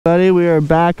Buddy, we are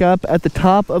back up at the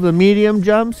top of the medium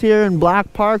jumps here in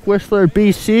Black Park, Whistler,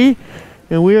 BC,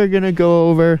 and we are going to go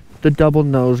over the double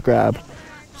nose grab.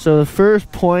 So the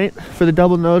first point for the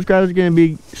double nose grab is going to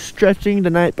be stretching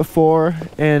the night before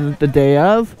and the day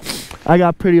of. I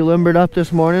got pretty limbered up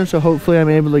this morning, so hopefully I'm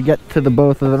able to get to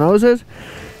both of the noses.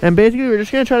 And basically we're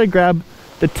just going to try to grab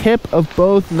the tip of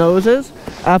both noses.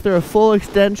 After a full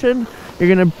extension,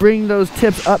 you're going to bring those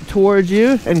tips up towards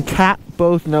you and cap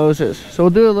both noses. So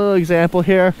we'll do a little example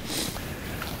here.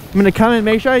 I'm going to come in,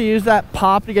 make sure I use that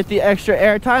pop to get the extra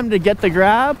air time to get the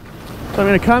grab. So I'm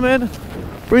going to come in,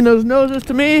 bring those noses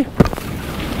to me,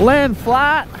 land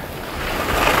flat.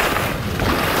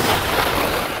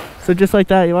 So just like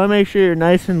that, you want to make sure you're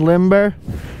nice and limber.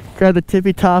 Grab the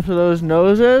tippy tops of those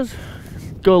noses,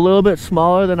 go a little bit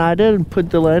smaller than I did, and put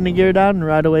the landing gear down and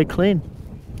ride away clean.